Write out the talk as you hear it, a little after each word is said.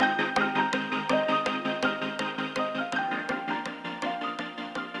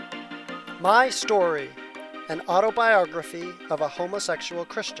My Story, an autobiography of a homosexual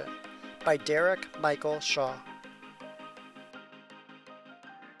Christian by Derek Michael Shaw.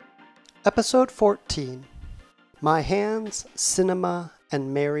 Episode 14, My Hands, Cinema,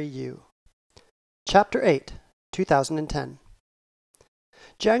 and Marry You. Chapter 8, 2010.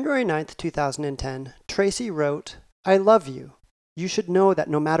 January 9th, 2010, Tracy wrote, I love you. You should know that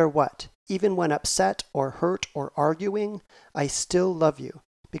no matter what, even when upset or hurt or arguing, I still love you,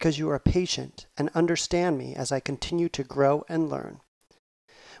 because you are patient and understand me as I continue to grow and learn.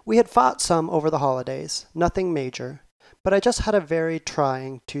 We had fought some over the holidays, nothing major, but I just had a very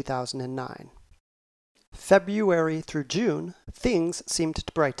trying 2009. February through June, things seemed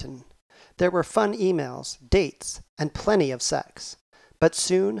to brighten. There were fun emails, dates, and plenty of sex. But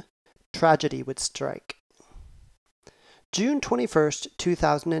soon, tragedy would strike. June 21st,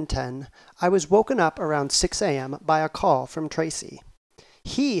 2010, I was woken up around 6 a.m. by a call from Tracy.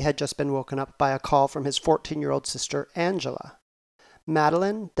 He had just been woken up by a call from his 14-year-old sister, Angela.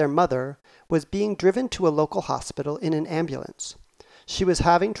 Madeline, their mother, was being driven to a local hospital in an ambulance. She was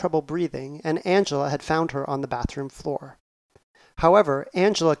having trouble breathing, and Angela had found her on the bathroom floor. However,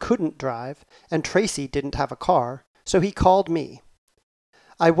 Angela couldn't drive, and Tracy didn't have a car, so he called me.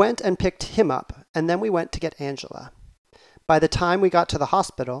 I went and picked him up, and then we went to get Angela. By the time we got to the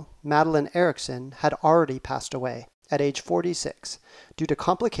hospital, Madeline Erickson had already passed away at age 46 due to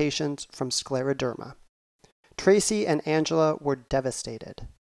complications from scleroderma. Tracy and Angela were devastated.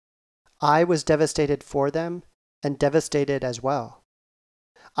 I was devastated for them and devastated as well.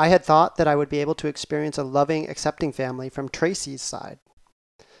 I had thought that I would be able to experience a loving, accepting family from Tracy's side.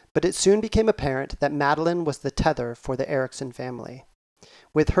 But it soon became apparent that Madeline was the tether for the Erickson family.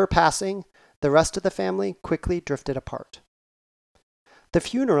 With her passing, the rest of the family quickly drifted apart. The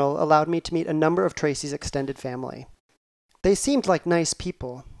funeral allowed me to meet a number of Tracy's extended family. They seemed like nice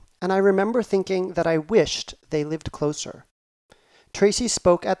people, and I remember thinking that I wished they lived closer. Tracy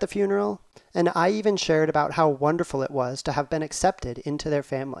spoke at the funeral, and I even shared about how wonderful it was to have been accepted into their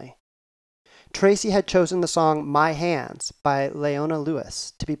family. Tracy had chosen the song My Hands by Leona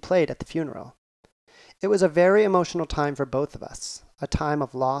Lewis to be played at the funeral. It was a very emotional time for both of us, a time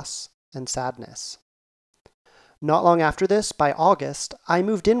of loss and sadness. Not long after this, by August, I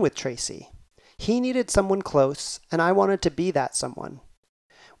moved in with Tracy. He needed someone close, and I wanted to be that someone.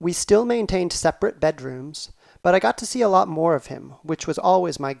 We still maintained separate bedrooms, but I got to see a lot more of him, which was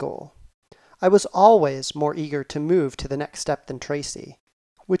always my goal. I was always more eager to move to the next step than Tracy,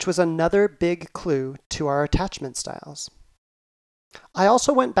 which was another big clue to our attachment styles. I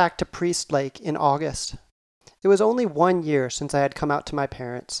also went back to Priest Lake in August. It was only 1 year since I had come out to my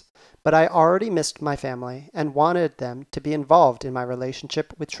parents, but I already missed my family and wanted them to be involved in my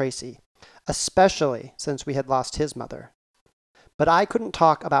relationship with Tracy, especially since we had lost his mother. But I couldn't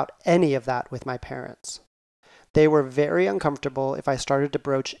talk about any of that with my parents. They were very uncomfortable if I started to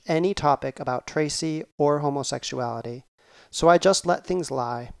broach any topic about Tracy or homosexuality, so I just let things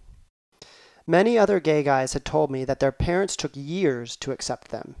lie. Many other gay guys had told me that their parents took years to accept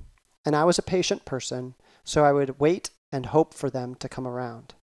them, and I was a patient person, so I would wait and hope for them to come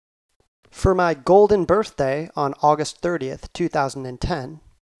around. For my golden birthday on August 30th, 2010,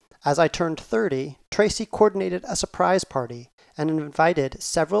 as I turned 30, Tracy coordinated a surprise party and invited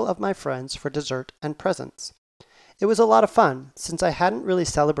several of my friends for dessert and presents. It was a lot of fun since I hadn't really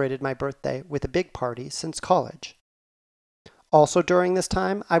celebrated my birthday with a big party since college. Also during this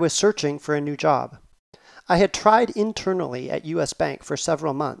time, I was searching for a new job. I had tried internally at US Bank for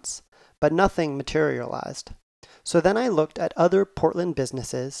several months, but nothing materialized. So then I looked at other Portland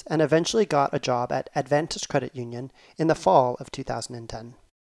businesses and eventually got a job at Adventist Credit Union in the fall of 2010.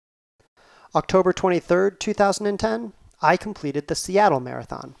 October 23rd, 2010, I completed the Seattle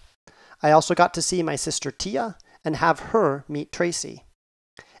Marathon. I also got to see my sister Tia and have her meet Tracy.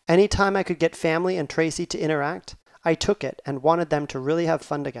 Anytime I could get family and Tracy to interact, I took it and wanted them to really have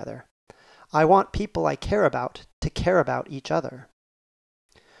fun together. I want people I care about to care about each other.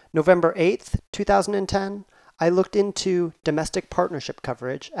 November 8th, 2010, I looked into domestic partnership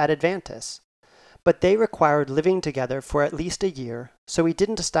coverage at Advantis, but they required living together for at least a year, so we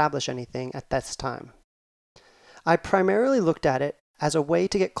didn't establish anything at this time. I primarily looked at it as a way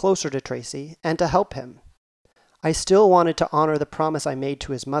to get closer to Tracy and to help him. I still wanted to honor the promise I made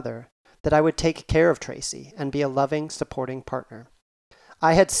to his mother, that I would take care of Tracy and be a loving, supporting partner.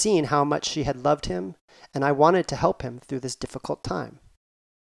 I had seen how much she had loved him, and I wanted to help him through this difficult time.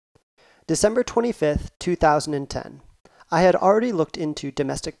 December 25th, 2010. I had already looked into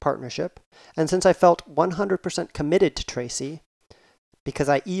domestic partnership, and since I felt 100% committed to Tracy, because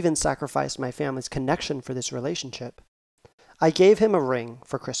I even sacrificed my family's connection for this relationship, I gave him a ring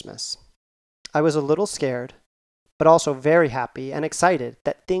for Christmas. I was a little scared, but also very happy and excited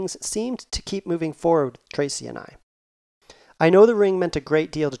that things seemed to keep moving forward with Tracy and I. I know the ring meant a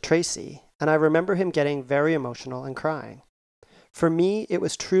great deal to Tracy, and I remember him getting very emotional and crying. For me, it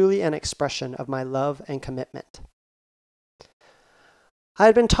was truly an expression of my love and commitment. I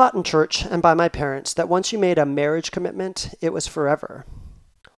had been taught in church and by my parents that once you made a marriage commitment, it was forever.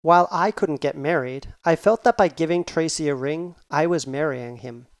 While I couldn't get married, I felt that by giving Tracy a ring, I was marrying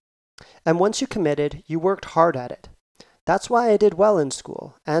him. And once you committed, you worked hard at it. That's why I did well in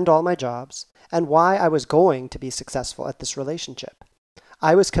school and all my jobs, and why I was going to be successful at this relationship.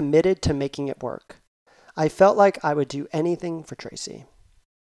 I was committed to making it work. I felt like I would do anything for Tracy.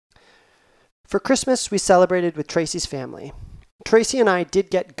 For Christmas, we celebrated with Tracy's family. Tracy and I did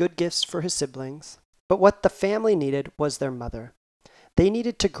get good gifts for his siblings, but what the family needed was their mother. They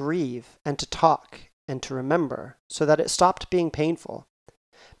needed to grieve and to talk and to remember so that it stopped being painful.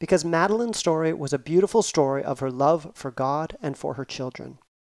 Because Madeline's story was a beautiful story of her love for God and for her children.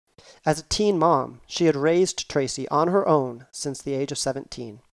 As a teen mom, she had raised Tracy on her own since the age of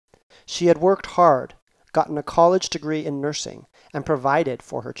 17. She had worked hard, gotten a college degree in nursing, and provided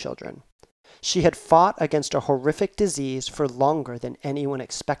for her children. She had fought against a horrific disease for longer than anyone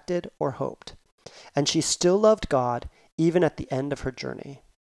expected or hoped, and she still loved God even at the end of her journey.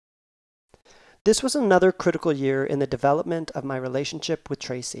 This was another critical year in the development of my relationship with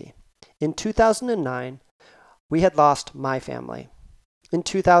Tracy. In 2009, we had lost my family. In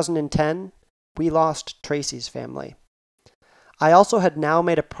 2010, we lost Tracy's family. I also had now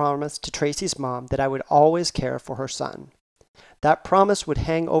made a promise to Tracy's mom that I would always care for her son. That promise would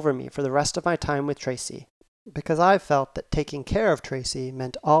hang over me for the rest of my time with Tracy, because I felt that taking care of Tracy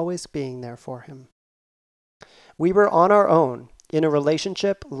meant always being there for him. We were on our own, in a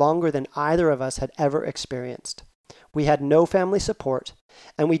relationship longer than either of us had ever experienced. We had no family support,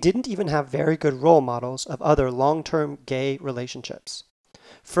 and we didn't even have very good role models of other long-term gay relationships.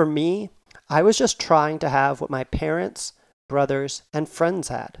 For me, I was just trying to have what my parents, brothers, and friends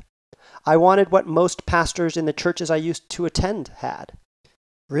had. I wanted what most pastors in the churches I used to attend had.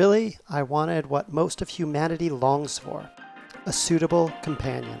 Really, I wanted what most of humanity longs for, a suitable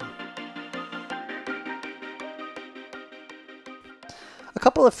companion. A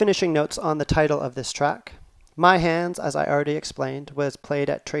couple of finishing notes on the title of this track. My Hands, as I already explained, was played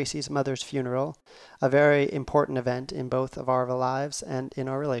at Tracy's mother's funeral, a very important event in both of our lives and in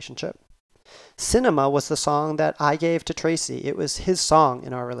our relationship. Cinema was the song that I gave to Tracy. It was his song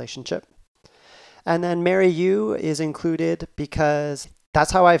in our relationship. And then Marry You is included because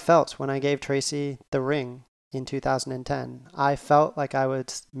that's how I felt when I gave Tracy the ring in 2010. I felt like I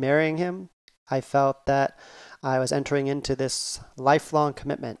was marrying him. I felt that I was entering into this lifelong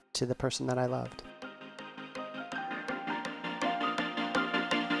commitment to the person that I loved.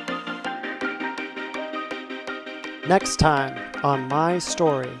 Next time on My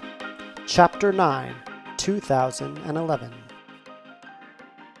Story, Chapter 9, 2011.